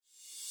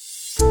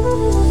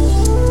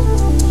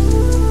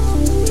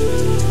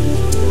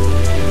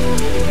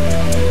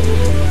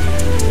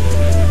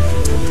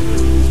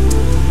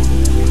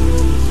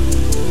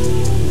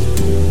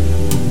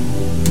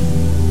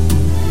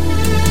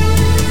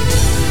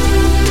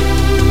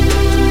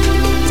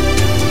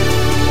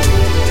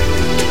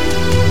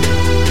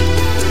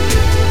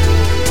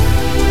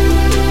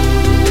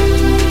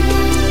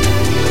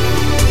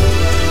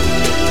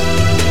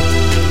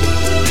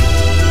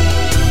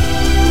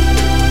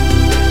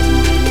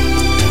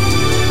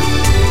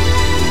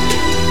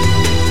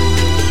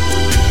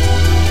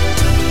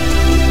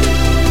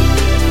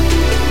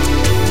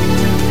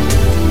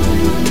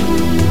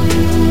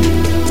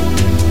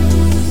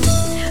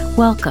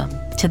Welcome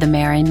to the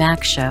Mary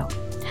Mac Show,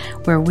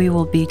 where we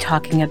will be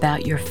talking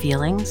about your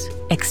feelings,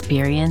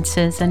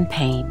 experiences, and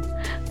pain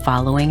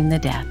following the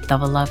death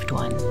of a loved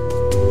one.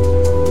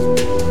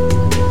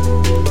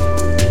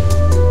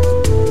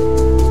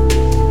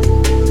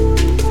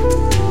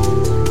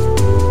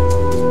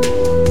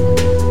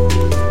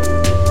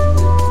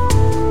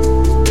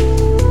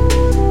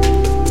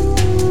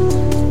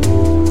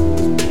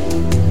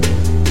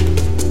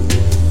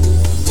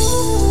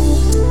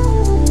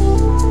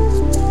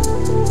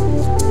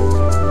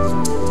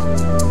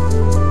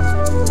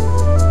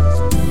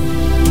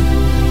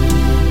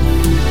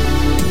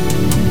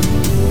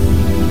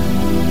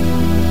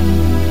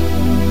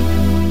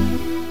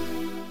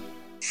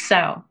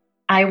 So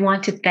I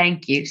want to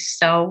thank you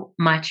so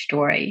much,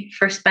 Dory,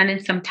 for spending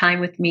some time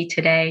with me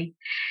today.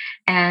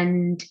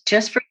 And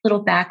just for a little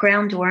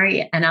background,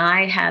 Dory and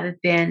I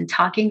have been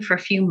talking for a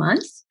few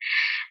months,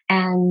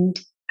 and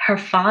her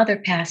father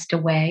passed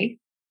away.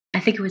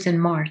 I think it was in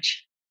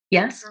March.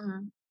 Yes?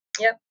 Mm-hmm.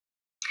 Yep.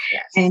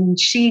 Yes. And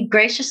she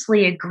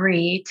graciously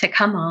agreed to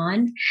come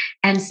on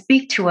and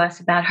speak to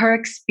us about her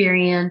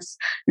experience,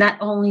 not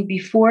only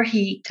before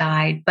he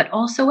died, but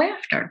also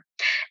after.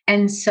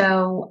 And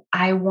so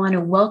I want to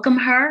welcome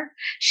her.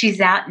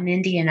 She's out in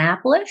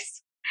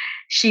Indianapolis.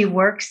 She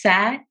works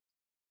at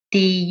the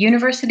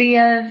University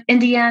of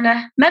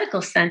Indiana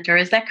Medical Center.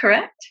 Is that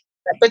correct?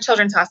 The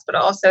Children's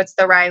Hospital. So it's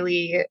the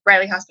Riley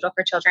Hospital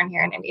for Children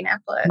here in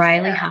Indianapolis.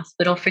 Riley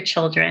Hospital for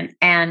Children.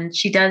 And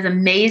she does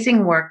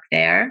amazing work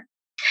there.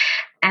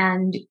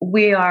 And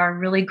we are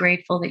really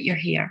grateful that you're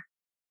here.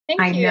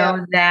 Thank you. I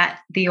know that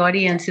the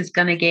audience is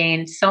going to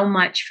gain so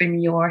much from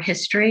your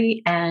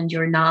history and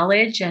your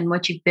knowledge and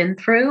what you've been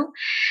through.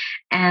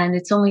 And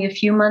it's only a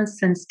few months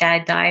since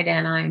Dad died,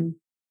 and I'm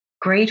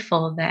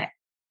grateful that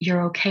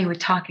you're okay with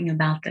talking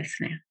about this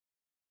now.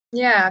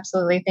 Yeah,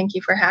 absolutely. Thank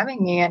you for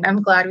having me. And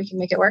I'm glad we can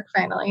make it work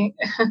finally.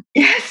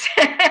 Yes.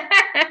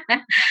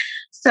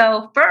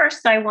 So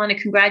first, I want to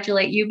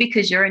congratulate you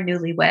because you're a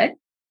newlywed.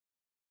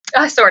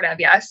 Sort of,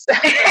 yes.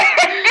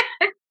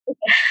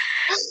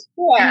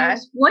 Yeah. I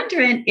was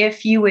wondering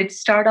if you would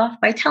start off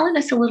by telling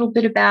us a little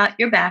bit about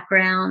your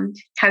background,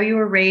 how you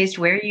were raised,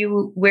 where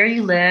you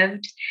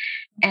lived,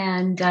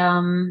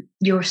 and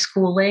your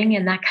schooling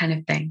and that kind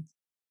of thing.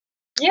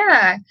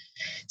 Yeah.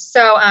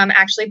 So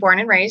actually born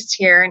and raised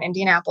here in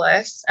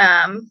Indianapolis.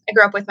 I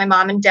grew up with my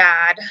mom and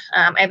dad.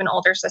 I have an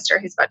older sister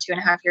who's about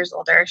 2.5 years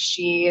older.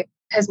 She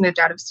has moved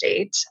out of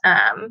state.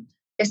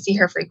 I see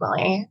her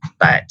frequently,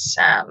 but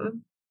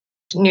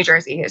New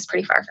Jersey is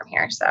pretty far from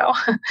here. So,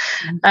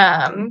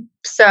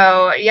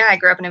 I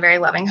grew up in a very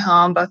loving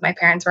home. Both my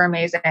parents were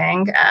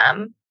amazing.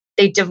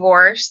 They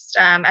divorced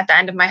at the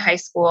end of my high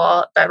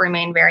school, but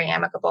remained very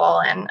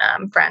amicable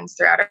and friends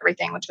throughout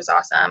everything, which was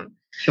awesome.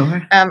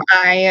 Sure.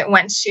 I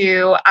went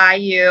to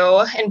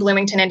IU in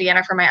Bloomington,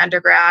 Indiana for my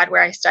undergrad,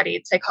 where I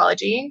studied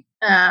psychology,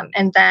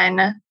 and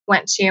then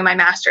went to my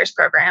master's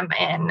program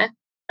in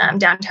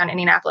downtown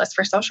Indianapolis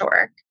for social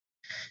work.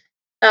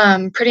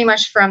 Pretty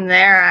much from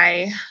there,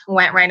 I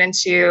went right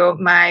into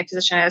my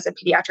position as a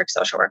pediatric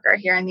social worker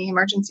here in the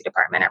emergency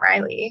department at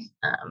Riley,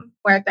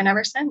 where I've been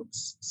ever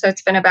since. So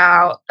it's been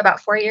about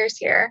 4 years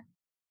here.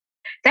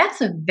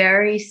 That's a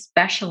very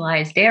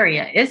specialized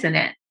area, isn't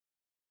it?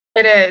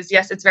 It is.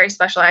 Yes, it's very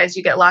specialized.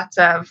 You get lots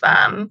of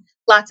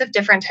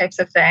different types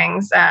of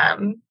things,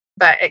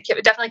 but it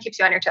definitely keeps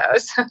you on your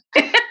toes.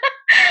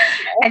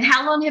 And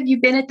how long have you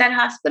been at that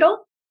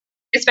hospital?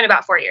 It's been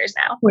about 4 years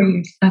now. 4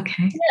 years.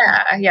 Okay.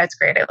 Yeah, it's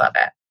great. I love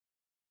it.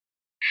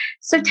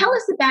 So tell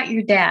us about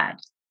your dad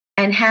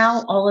and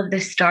how all of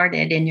this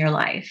started in your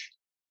life.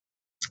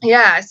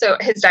 Yeah, so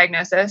his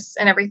diagnosis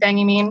and everything,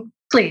 you mean?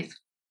 Please.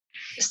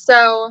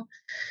 So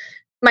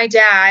my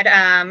dad,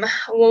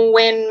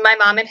 when my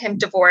mom and him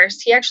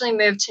divorced, he actually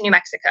moved to New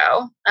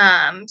Mexico.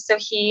 So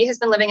he has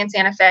been living in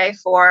Santa Fe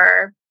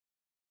for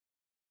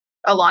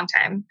a long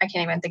time. I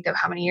can't even think of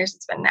how many years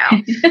it's been now.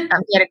 He had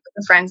a group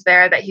of friends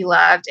there that he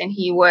loved, and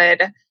he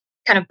would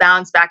kind of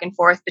bounce back and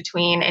forth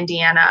between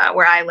Indiana,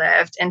 where I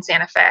lived, and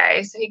Santa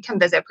Fe. So he'd come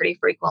visit pretty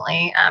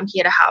frequently. He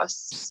had a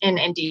house in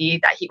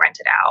Indy that he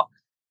rented out.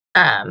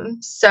 Let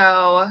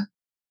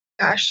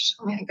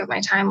me think of my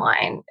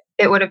timeline.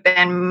 It would have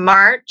been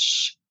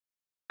March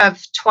of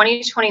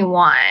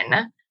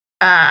 2021.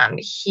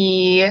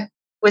 He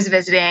was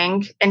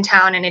visiting in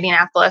town in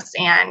Indianapolis,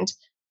 and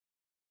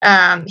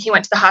He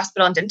went to the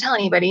hospital and didn't tell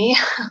anybody.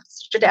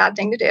 Such a dad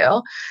thing to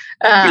do.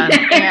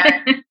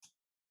 And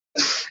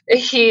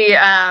he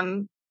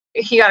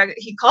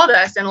he called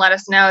us and let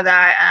us know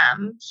that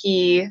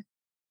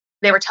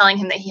they were telling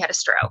him that he had a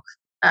stroke.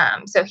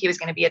 So he was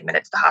going to be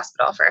admitted to the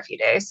hospital for a few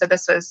days. So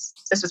this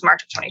was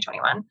March of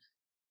 2021.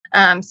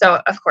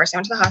 So of course I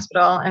went to the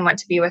hospital and went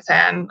to be with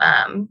him.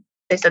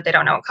 They said they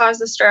don't know what caused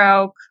the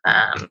stroke.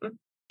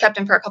 Kept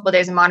him for a couple of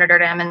days and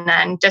monitored him, and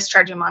then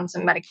discharged him on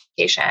some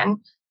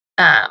medication.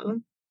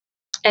 And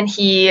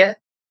he,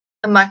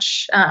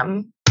 much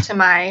to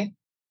my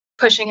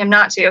pushing him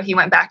not to, he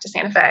went back to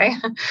Santa Fe.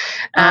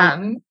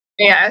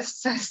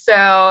 Yes.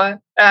 So,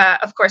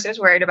 of course, I was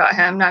worried about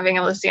him not being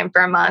able to see him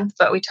for a month,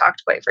 but we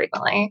talked quite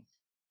frequently.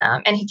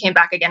 And he came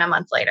back again a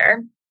month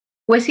later.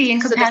 Was he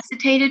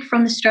incapacitated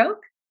from the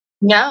stroke?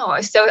 No.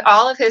 So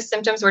all of his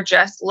symptoms were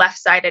just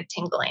left-sided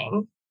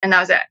tingling, and that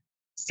was it.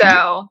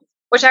 So,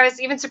 which I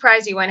was even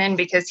surprised he went in,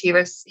 because he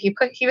was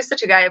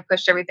such a guy who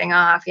pushed everything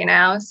off,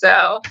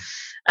 So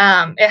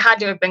it had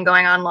to have been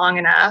going on long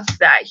enough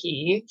that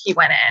he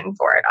went in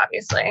for it,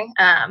 obviously.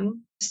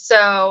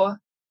 So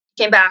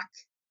came back,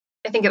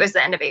 I think it was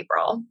the end of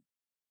April,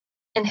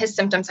 and his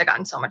symptoms had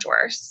gotten so much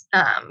worse.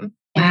 And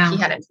he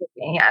had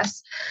insomnia,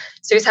 yes.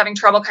 So he was having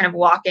trouble kind of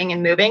walking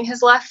and moving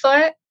his left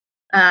foot.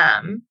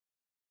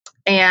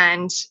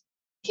 And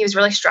he was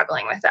really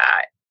struggling with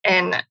that.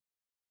 And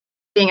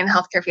being in the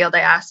healthcare field, I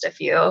asked a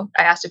few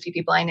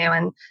people I knew,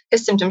 and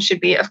his symptoms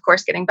should be, of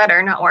course, getting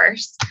better, not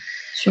worse.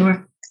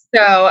 Sure.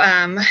 So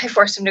I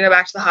forced him to go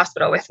back to the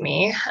hospital with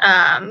me,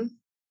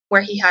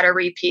 where he had a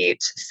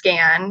repeat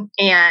scan,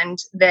 and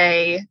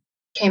they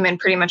came in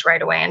pretty much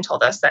right away and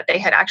told us that they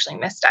had actually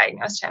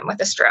misdiagnosed him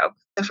with a stroke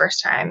the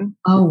first time.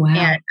 Oh, wow.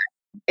 And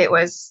it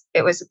was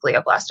a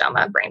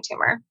glioblastoma brain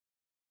tumor.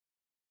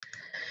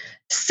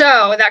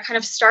 So that kind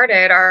of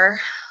started our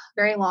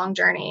very long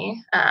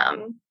journey,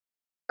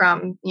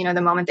 from,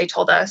 the moment they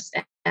told us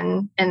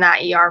in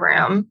that ER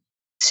room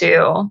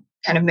to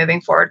kind of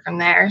moving forward from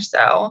there.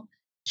 So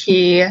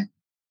he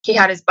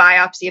had his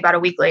biopsy about a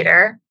week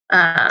later,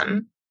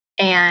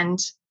 and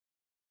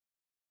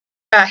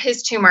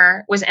his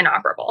tumor was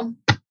inoperable.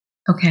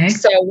 Okay.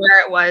 So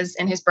where it was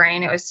in his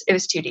brain, it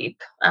was too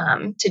deep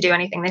to do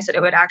anything. They said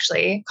it would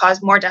actually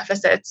cause more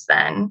deficits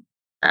than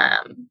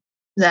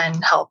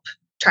help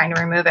trying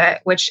to remove it,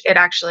 which it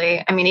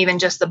actually, even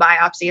just the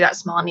biopsy, that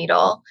small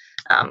needle,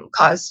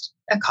 caused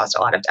a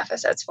lot of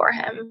deficits for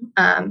him.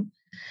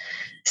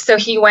 So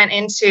he went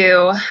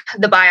into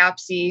the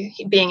biopsy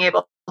being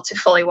able to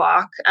fully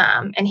walk,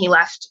 and he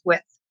left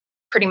with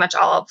pretty much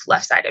all of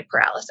left-sided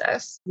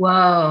paralysis.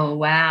 Whoa!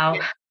 Wow.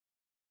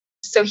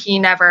 So he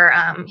never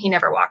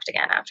walked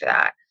again after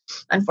that,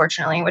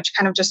 unfortunately, which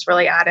kind of just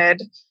really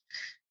added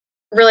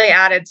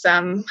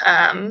some,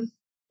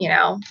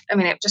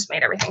 it just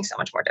made everything so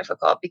much more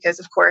difficult, because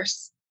of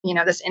course,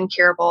 this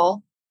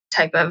incurable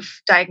type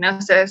of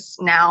diagnosis,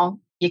 now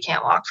you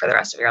can't walk for the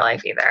rest of your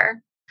life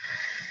either.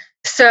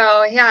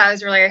 So yeah,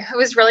 it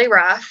was really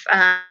rough.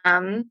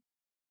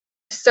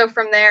 So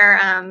from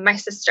there, my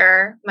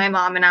sister, my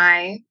mom, and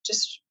I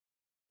just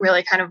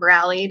really kind of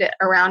rallied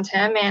around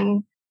him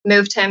and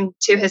moved him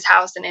to his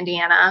house in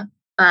Indiana,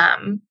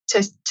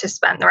 to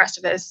spend the rest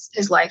of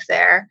his life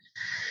there,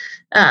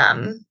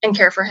 and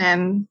care for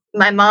him.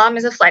 My mom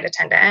is a flight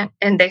attendant,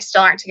 and they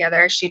still aren't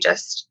together. She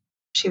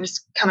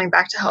was coming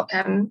back to help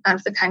him out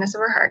of the kindness of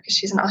her heart, because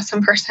she's an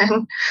awesome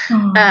person.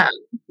 I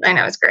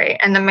know, it's great.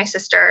 And then my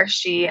sister,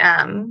 she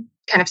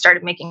kind of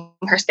started making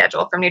her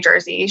schedule from New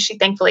Jersey. She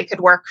thankfully could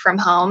work from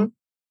home,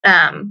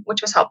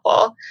 which was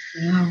helpful.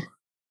 Yeah.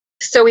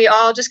 So we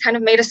all just kind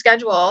of made a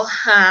schedule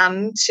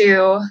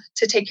to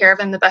take care of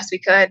him the best we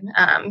could.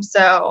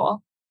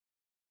 So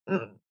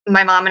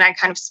my mom and I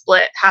kind of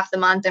split half the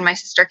month, and my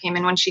sister came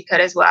in when she could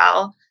as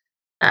well,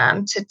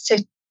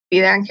 to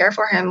be there and care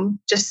for him.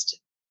 Just,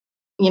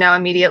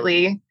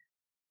 immediately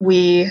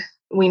we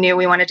knew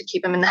we wanted to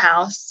keep him in the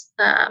house,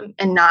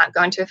 and not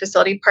go into a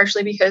facility,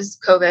 partially because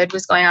COVID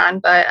was going on,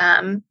 but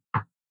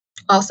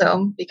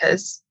also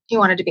because he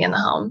wanted to be in the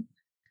home.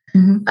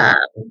 Mm-hmm.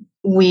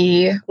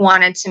 We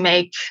wanted to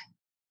make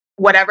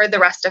whatever the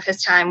rest of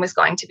his time was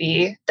going to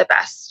be the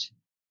best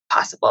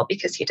possible,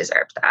 because he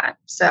deserved that.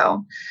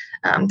 So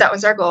that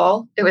was our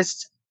goal. It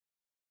was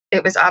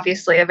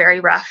obviously a very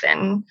rough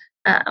and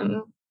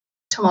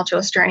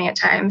tumultuous journey at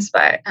times,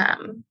 but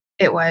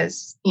it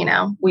was,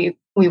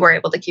 we were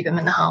able to keep him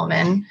in the home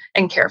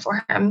and care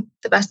for him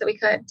the best that we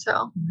could.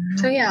 So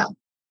yeah.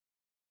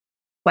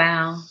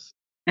 Wow.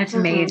 That's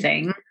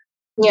amazing.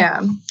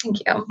 Yeah. Thank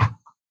you.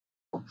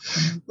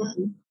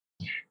 Mm-hmm.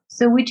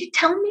 So would you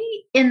tell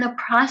me, in the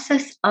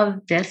process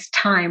of this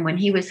time when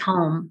he was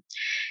home,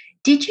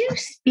 did you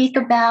speak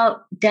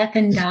about death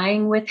and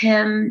dying with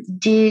him?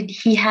 Did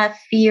he have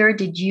fear?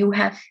 Did you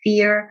have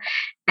fear?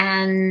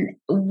 And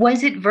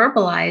was it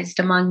verbalized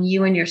among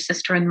you and your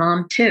sister and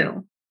mom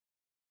too?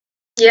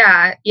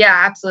 Yeah,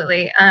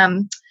 absolutely. I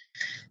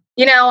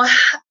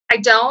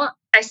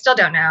still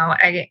don't know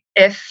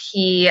if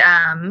he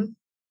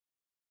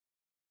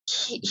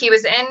he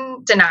was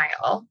in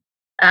denial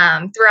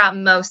throughout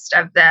most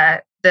of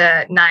the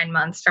 9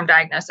 months from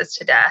diagnosis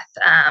to death.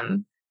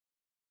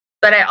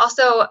 But I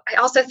also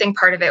think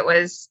part of it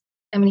was,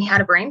 I mean, he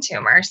had a brain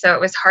tumor, so it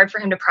was hard for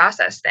him to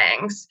process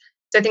things.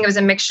 So I think it was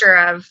a mixture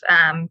of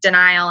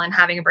denial and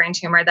having a brain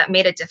tumor that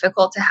made it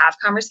difficult to have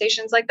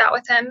conversations like that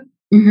with him.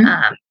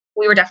 Mhm.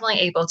 We were definitely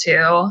able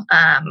to.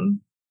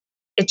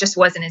 It just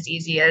wasn't as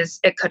easy as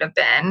it could have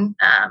been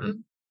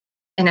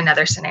in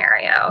another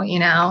scenario, you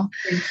know?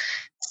 Yes.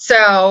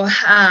 So,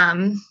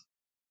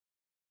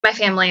 my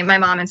family, my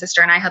mom and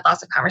sister and I had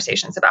lots of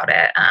conversations about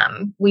it.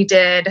 We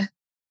did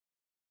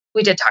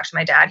talk to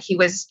my dad. He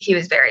was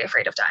very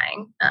afraid of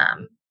dying,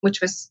 which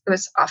was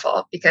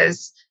awful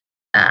because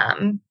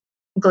um,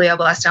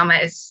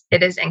 glioblastoma is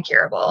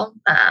incurable.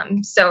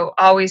 So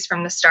always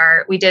from the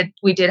start, we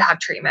did have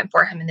treatment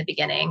for him in the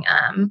beginning,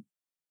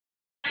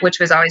 which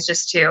was always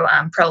just to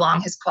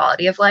prolong his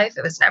quality of life.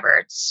 It was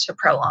never to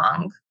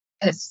prolong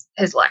his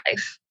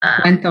life.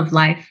 Length of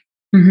life.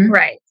 Mhm.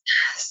 Right.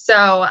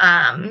 So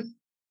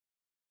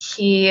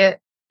he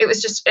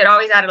it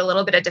always added a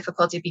little bit of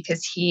difficulty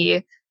because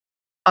he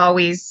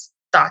always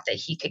thought that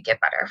he could get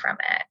better from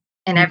it.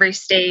 And Mm. every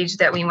stage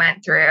that we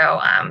went through,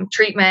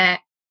 treatment,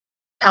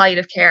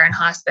 palliative care, and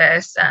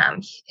hospice,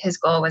 his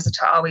goal was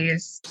to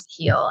always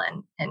heal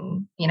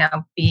and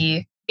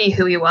be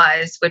who he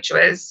was, which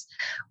was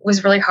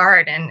really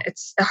hard. And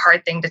it's a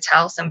hard thing to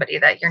tell somebody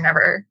that you're not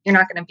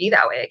going to be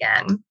that way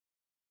again.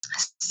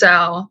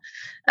 So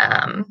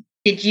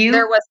Did you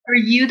there was were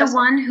you the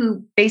one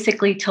who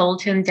basically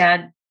told him,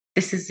 "Dad,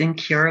 this is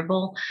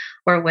incurable,"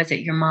 or was it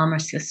your mom or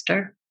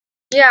sister?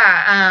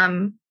 yeah.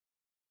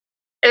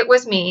 It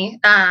was me.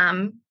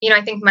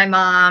 I think my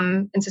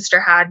mom and sister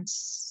had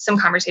some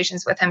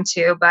conversations with him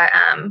too, but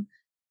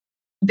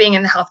being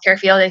in the healthcare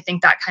field, I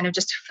think that kind of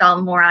just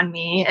fell more on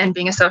me and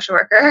being a social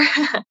worker.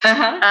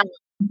 Uh-huh. um,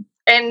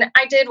 and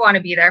I did want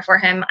to be there for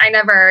him. I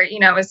never,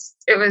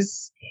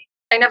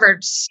 I never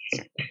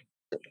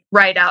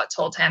right out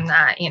told him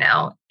that, in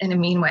a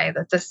mean way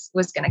that this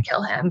was going to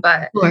kill him.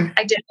 But Sure.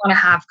 I did want to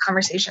have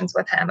conversations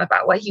with him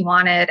about what he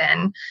wanted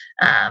and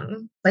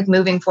like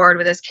moving forward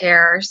with his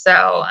care.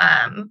 So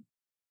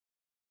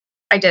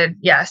I did,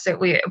 yes,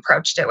 we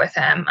approached it with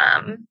him.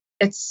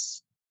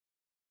 It's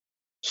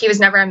He was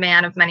never a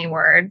man of many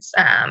words.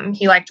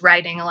 He liked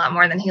writing a lot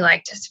more than he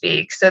liked to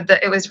speak. So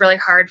it was really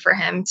hard for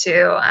him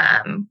to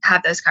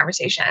have those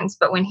conversations.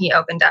 But when he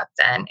opened up,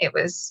 then it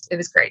was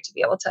great to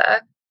be able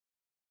to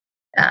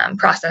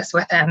process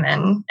with him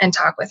and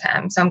talk with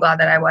him. So I'm glad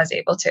that I was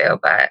able to.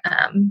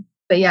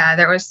 But yeah,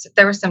 there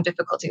was some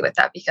difficulty with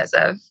that because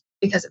of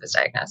his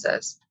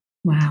diagnosis.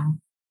 Wow.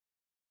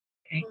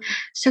 Okay.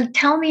 So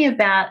tell me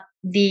about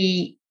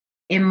the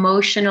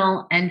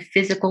emotional and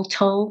physical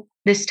toll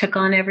this took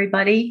on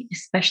everybody,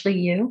 especially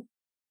you.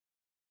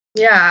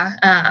 Yeah,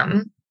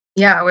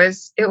 yeah,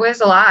 it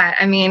was a lot.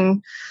 I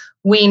mean,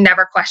 we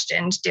never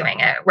questioned doing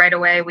it right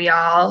away.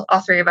 All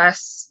three of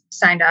us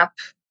signed up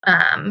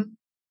um,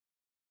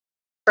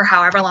 for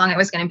however long it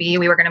was going to be.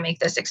 We were going to make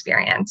this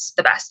experience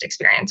the best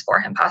experience for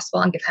him possible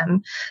and give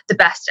him the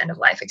best end of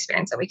life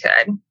experience that we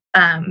could.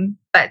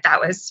 But that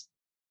was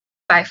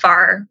by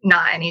far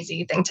not an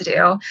easy thing to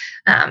do.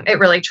 It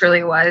really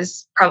truly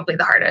was probably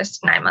the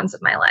hardest 9 months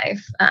of my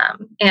life,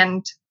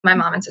 and my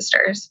mom and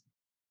sisters.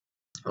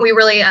 We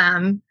really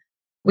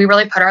we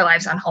really put our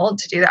lives on hold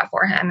to do that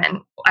for him, and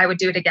I would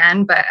do it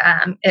again. But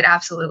it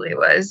absolutely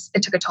was.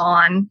 It took a toll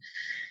on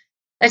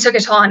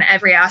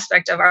every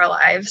aspect of our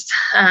lives.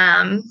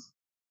 I'm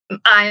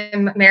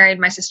married.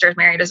 My sister's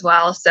married as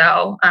well,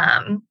 so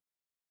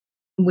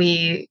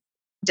we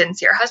didn't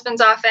see our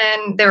husbands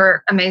often. They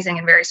were amazing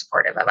and very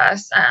supportive of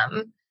us.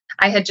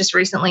 I had just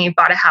recently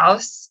bought a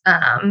house,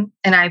 and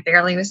I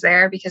barely was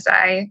there because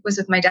I was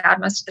with my dad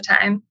most of the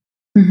time,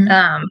 Mhm.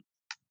 um,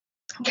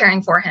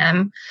 caring for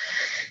him.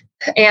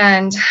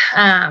 And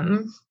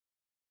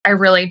I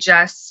really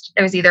I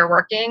was either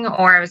working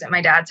or I was at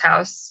my dad's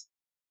house,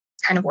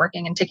 kind of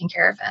working and taking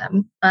care of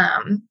him.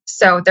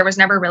 So there was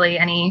never really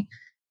any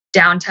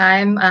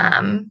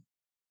downtime.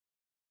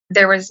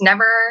 There was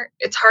never,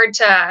 it's hard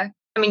to,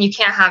 I mean, you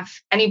can't have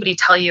anybody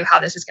tell you how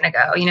this is going to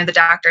go. The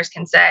doctors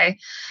can say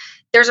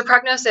there's a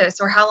prognosis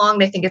or how long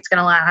they think it's going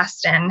to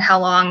last and how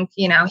long,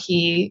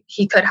 he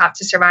could have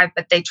to survive,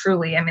 but they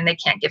truly, I mean, they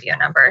can't give you a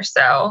number.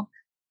 So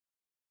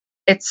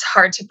it's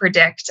hard to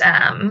predict.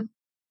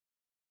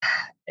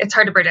 It's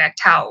hard to predict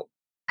how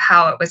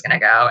it was going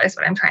to go is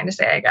what I'm trying to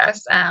say, I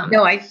guess.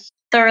 No, I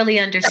thoroughly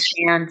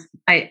understand.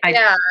 I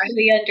Yeah.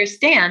 thoroughly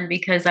understand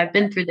because I've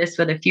been through this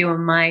with a few of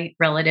my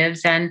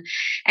relatives, and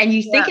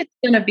you think Yeah. it's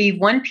going to be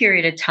one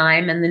period of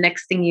time, and the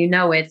next thing you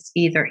know, it's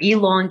either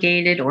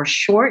elongated or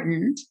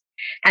shortened,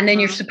 and then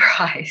you're Mhm.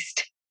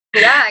 surprised.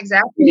 Yeah,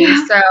 exactly.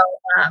 Yeah. So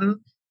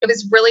it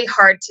was really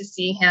hard to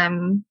see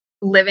him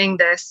living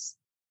this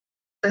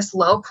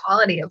low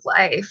quality of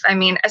life. I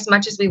mean, as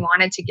much as we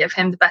wanted to give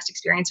him the best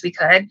experience we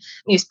could,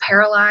 he was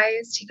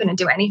paralyzed. He couldn't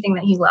do anything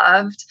that he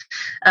loved.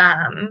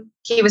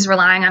 He was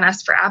relying on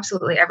us for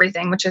absolutely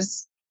everything, which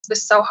is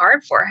was so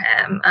hard for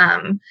him.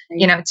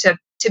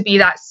 To be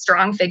that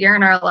strong figure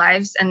in our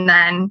lives, and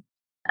then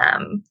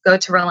go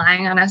to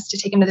relying on us to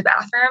take him to the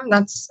bathroom.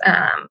 That's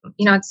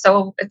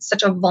it's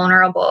such a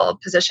vulnerable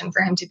position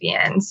for him to be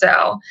in.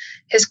 So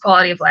his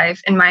quality of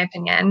life, in my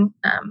opinion,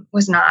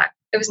 was not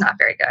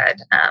very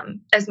good.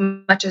 As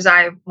much as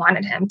I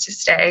wanted him to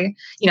stay,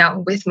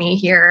 with me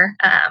here,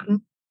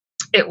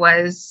 it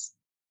was,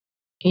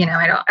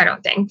 I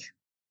don't think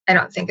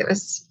it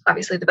was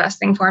obviously the best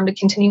thing for him to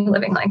continue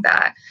living like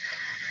that.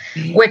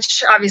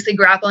 Which obviously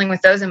grappling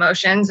with those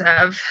emotions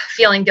of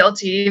feeling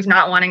guilty of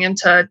not wanting him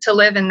to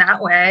live in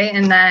that way,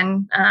 and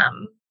then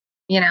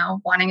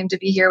wanting him to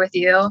be here with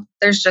you.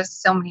 There's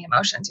just so many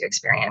emotions you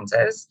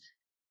experiences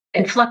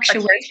and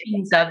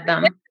fluctuations of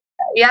them.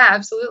 Yeah,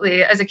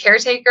 absolutely. As a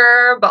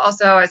caretaker, but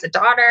also as a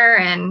daughter,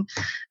 and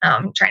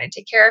trying to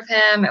take care of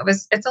him,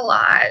 it's a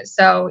lot.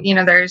 So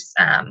it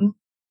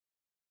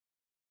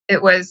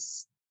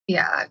was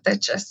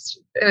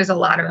a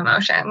lot of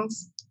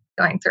emotions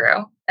going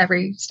through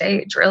every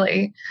stage,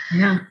 really.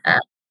 Yeah,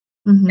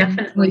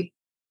 definitely.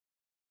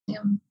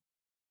 Yeah.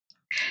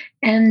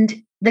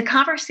 And the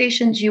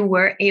conversations you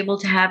were able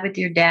to have with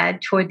your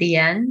dad toward the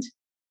end,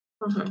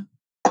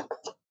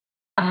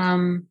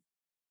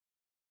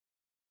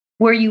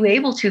 were you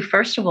able to,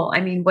 first of all,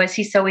 I mean, was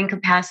he so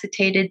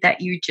incapacitated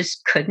that you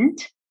just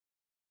couldn't?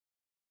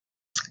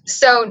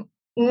 So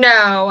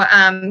no,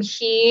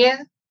 he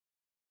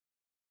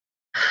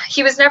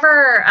was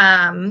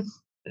never,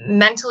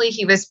 mentally,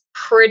 he was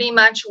pretty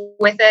much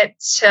with it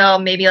till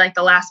maybe like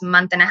the last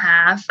month and a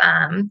half.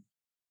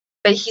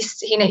 But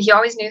he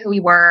always knew who we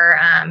were.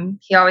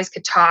 He always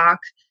could talk.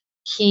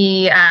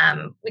 We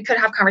could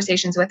have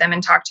conversations with him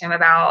and talk to him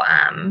about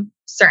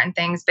certain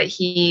things, but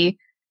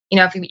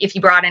if he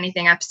brought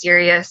anything up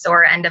serious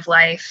or end of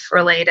life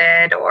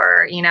related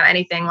or,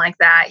 anything like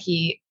that,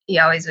 he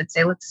always would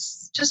say,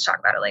 let's just talk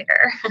about it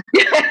later.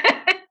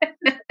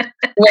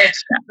 Which,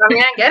 I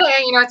mean, I get it.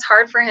 It's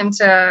hard for him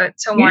to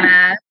want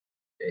to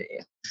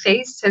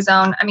face his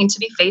own, to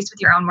be faced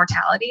with your own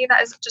mortality.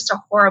 That is just a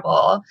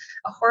horrible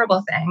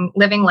thing.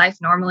 Living life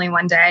normally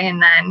one day,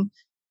 and then,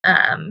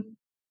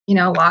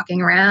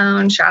 walking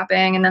around,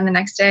 shopping, and then the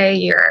next day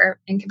you're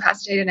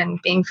incapacitated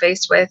and being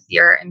faced with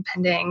your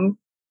impending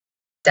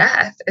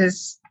death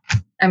is,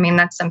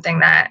 that's something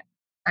that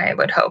I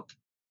would hope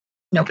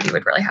nobody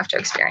would really have to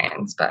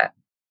experience, but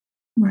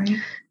right.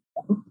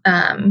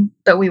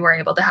 But we were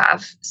able to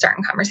have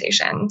certain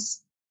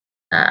conversations.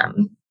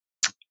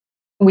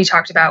 We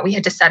talked about, we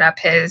had to set up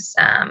his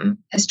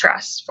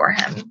trust for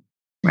him.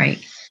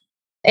 Right.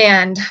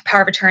 And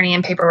power of attorney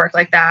and paperwork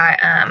like that,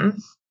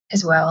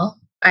 as well.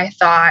 I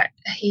thought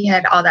he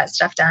had all that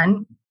stuff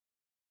done.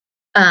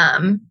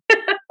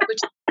 Which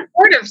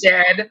sort of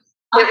did.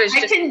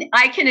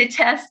 I can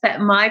attest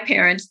that my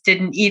parents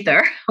didn't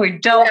either, or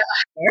don't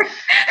either.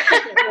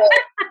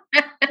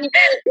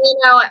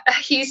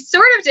 He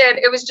sort of did.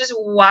 It was just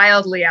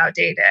wildly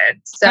outdated.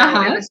 So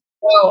it was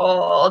so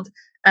old.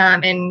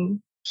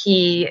 And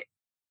he,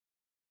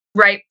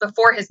 right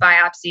before his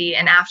biopsy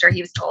and after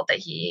he was told that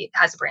he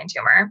has a brain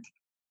tumor,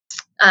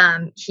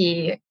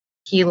 he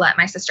let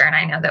my sister and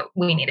I know that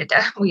we needed to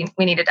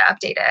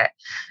update it.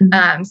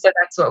 So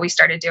that's what we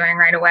started doing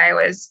right away,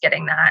 was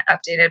getting that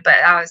updated. But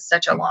that was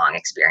such a long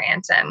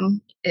experience,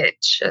 and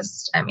it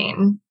just,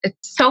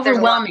 it's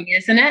overwhelming,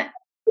 isn't it?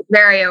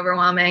 Very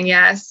overwhelming.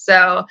 Yes.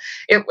 So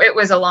it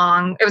was a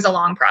long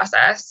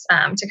process,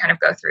 to kind of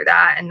go through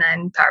that. And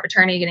then power of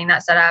attorney, getting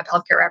that set up,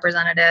 healthcare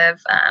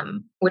representative,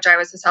 which I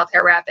was his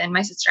healthcare rep, and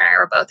my sister and I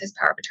were both his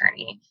power of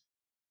attorney.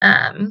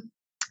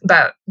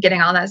 But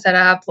getting all that set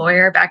up,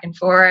 lawyer, back and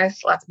forth,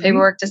 lots of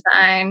paperwork to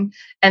sign.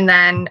 And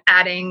then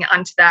adding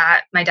onto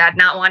that, my dad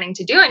not wanting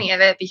to do any of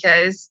it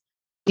because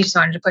he just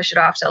wanted to push it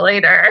off till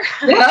later.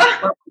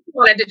 Yeah.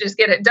 Wanted to just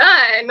get it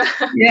done.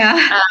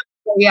 Yeah.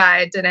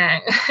 It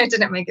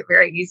didn't make it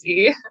very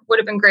easy. Would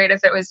have been great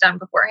if it was done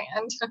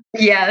beforehand.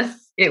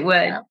 Yes, it would.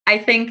 Yeah. I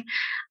think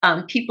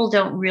people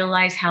don't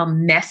realize how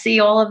messy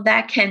all of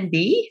that can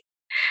be.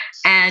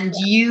 And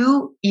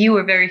you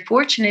were very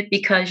fortunate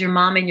because your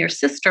mom and your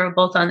sister are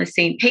both on the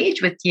same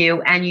page with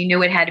you, and you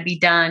knew it had to be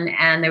done,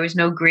 and there was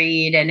no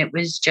greed, and it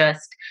was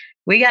just,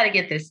 we got to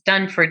get this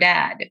done for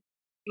Dad,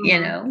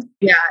 Yeah,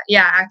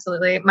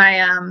 absolutely.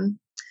 My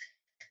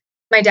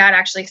dad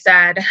actually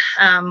said,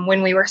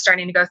 when we were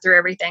starting to go through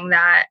everything,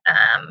 that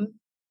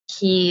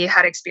he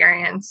had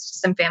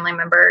experienced some family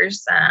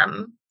members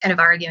kind of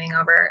arguing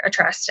over a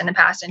trust in the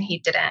past, and he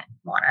didn't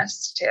want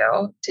us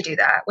to do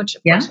that, which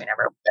of course we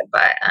never would,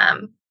 but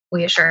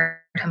we assured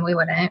him we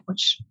wouldn't,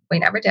 which we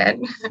never did.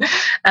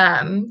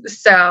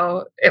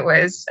 So it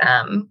was,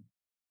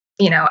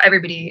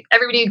 everybody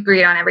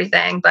agreed on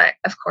everything, but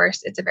of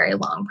course it's a very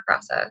long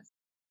process.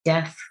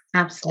 Yes,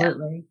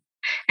 absolutely.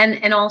 Yeah.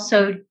 And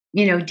also,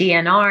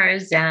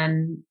 DNRs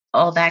and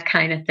all that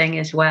kind of thing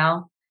as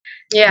well.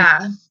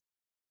 Yeah.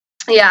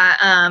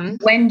 Yeah.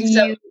 When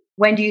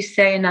do you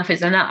say enough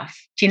is enough?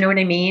 Do you know what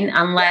I mean?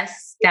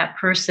 Unless that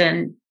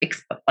person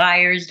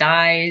expires,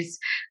 dies,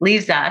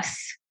 leaves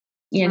us,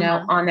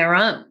 on their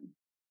own.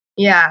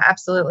 Yeah,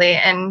 absolutely.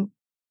 And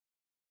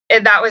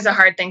that was a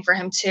hard thing for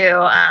him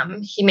too.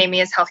 He made me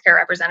his healthcare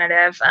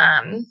representative.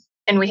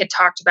 And we had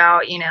talked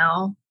about,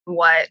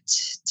 what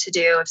to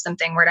do if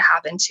something were to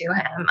happen to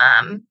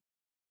him.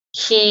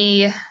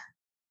 He,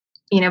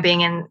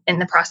 being in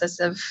the process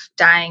of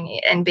dying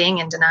and being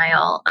in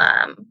denial,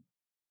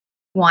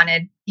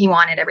 he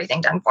wanted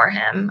everything done for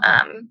him.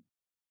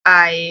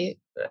 I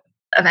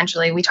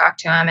eventually we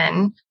talked to him,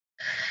 and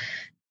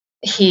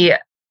he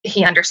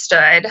he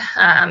understood.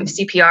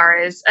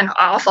 CPR is an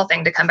awful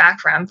thing to come back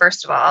from,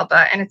 first of all,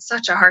 and it's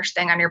such a harsh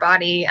thing on your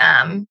body.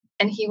 And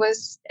he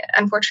was,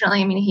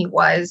 unfortunately, I mean, he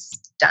was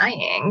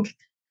dying.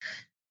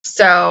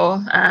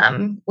 So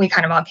we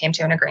kind of all came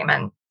to an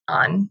agreement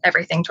on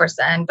everything towards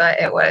the end, but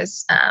it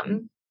was,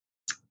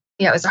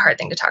 yeah, it was a hard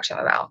thing to talk to him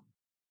about.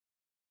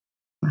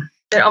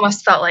 It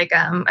almost felt like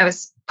I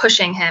was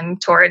pushing him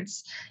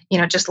towards,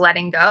 just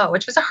letting go,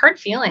 which was a hard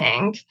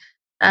feeling.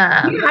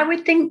 Yeah, I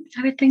would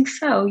think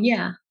so.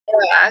 Yeah.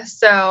 Yeah.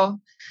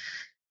 So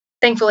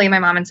thankfully, my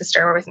mom and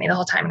sister were with me the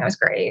whole time, and it was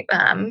great.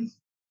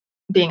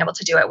 Being able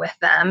to do it with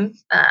them,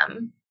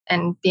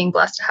 and being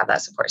blessed to have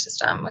that support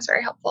system was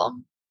very helpful.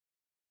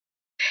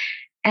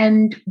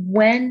 And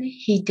when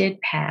he did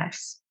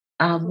pass,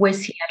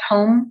 was he at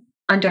home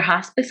under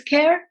hospice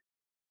care?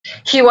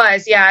 He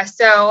was, yeah.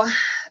 So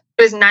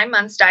it was 9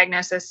 months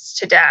diagnosis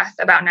to death,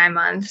 about 9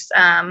 months.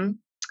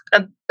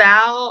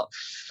 About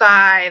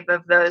 5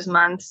 of those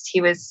months,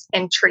 he was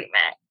in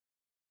treatment.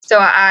 So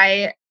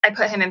I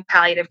put him in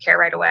palliative care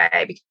right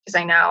away because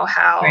I know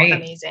how Right.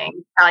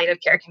 amazing palliative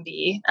care can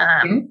be.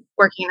 Mhm.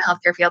 Working in the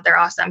healthcare field, they're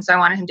awesome. So I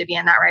wanted him to be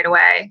in that right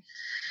away.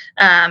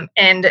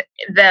 And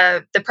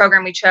the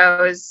program we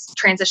chose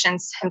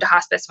transitions him to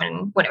hospice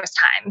when it was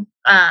time.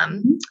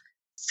 Mhm.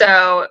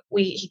 So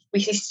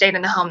he stayed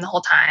in the home the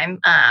whole time.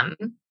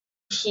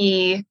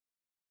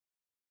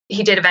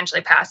 He did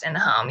eventually pass in the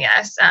home.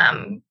 Yes.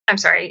 I'm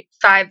sorry.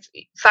 5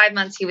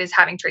 months he was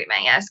having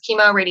treatment. Yes.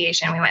 Chemo,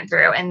 radiation we went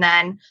through, and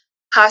then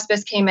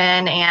hospice came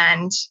in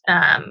and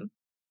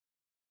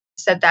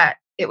said that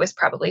it was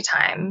probably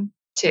time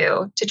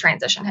to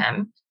transition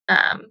him.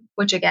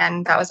 Which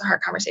again, that was a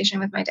hard conversation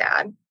with my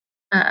dad.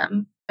 I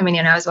mean,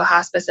 he knows what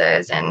hospice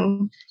is,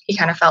 and he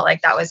kind of felt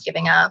like that was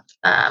giving up.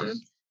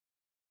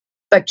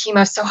 But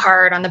chemo's so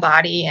hard on the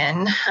body,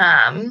 and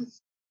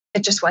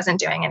it just wasn't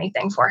doing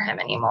anything for him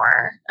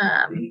anymore.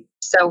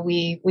 So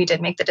we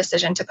did make the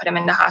decision to put him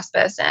into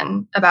hospice,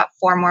 and about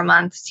 4 more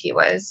months he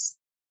lived,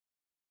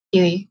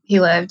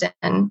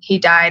 and he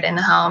died in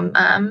the home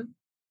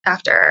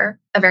after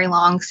a very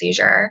long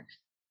seizure.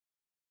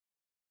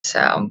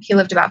 So he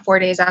lived about 4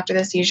 days after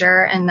the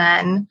seizure,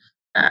 um,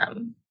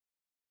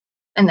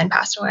 and then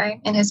passed away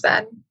in his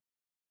bed.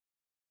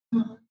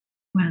 Mhm.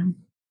 Wow.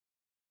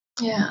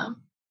 Yeah,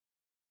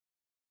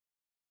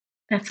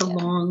 That's a yeah.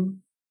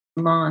 long,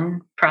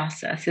 long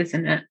process,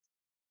 isn't it?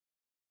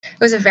 It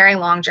was a very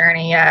long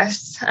journey.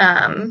 Yes,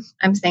 I'm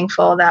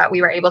thankful that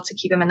we were able to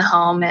keep him in the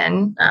home,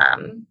 and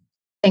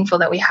thankful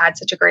that we had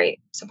such a great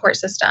support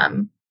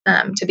system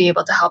to be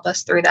able to help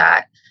us through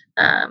that.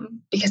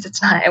 Because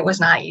it was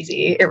not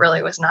easy. It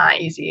really was not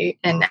easy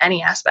in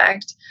any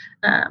aspect.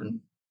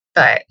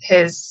 But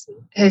his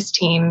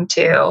team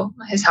too,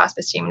 his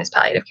hospice team and his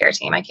palliative care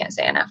team, I can't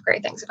say enough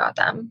great things about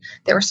them.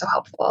 They were so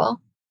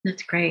helpful.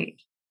 That's great.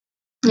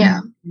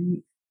 Yeah.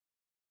 Mhm.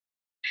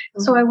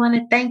 So I want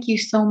to thank you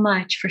so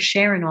much for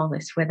sharing all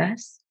this with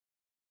us.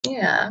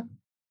 Yeah,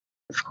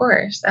 of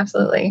course.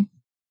 Absolutely.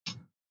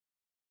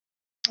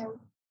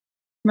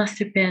 Must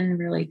have been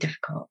really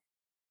difficult.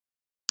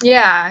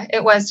 Yeah,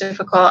 it was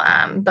difficult.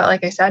 But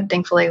like I said,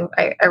 thankfully,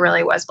 I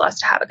really was blessed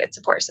to have a good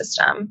support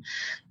system,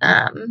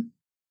 um,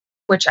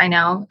 which I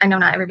know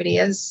not everybody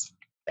is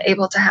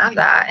able to have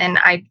that. And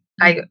I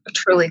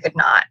truly could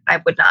not,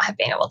 I would not have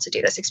been able to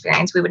do this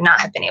experience. We would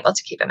not have been able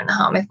to keep him in the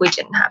home if we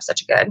didn't have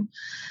such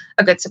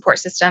a good support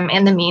system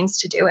and the means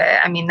to do it.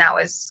 I mean, that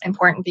was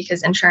important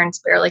because insurance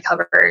barely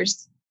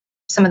covers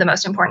some of the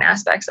most important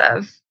aspects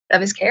of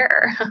his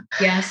care.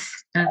 Yes,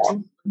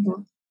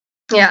 absolutely.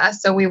 Yeah,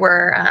 so we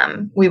were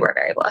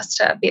very blessed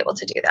to be able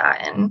to do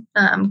that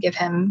and give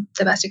him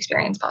the best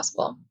experience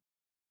possible.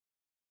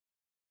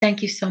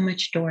 Thank you so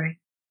much, Dory.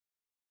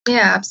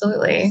 Yeah,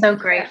 absolutely. So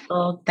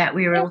grateful that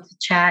we were able to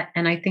chat,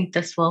 and I think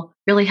this will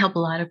really help a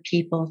lot of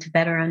people to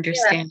better Yeah,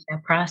 understand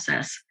that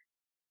process.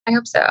 I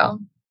hope so.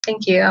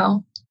 Thank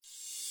you.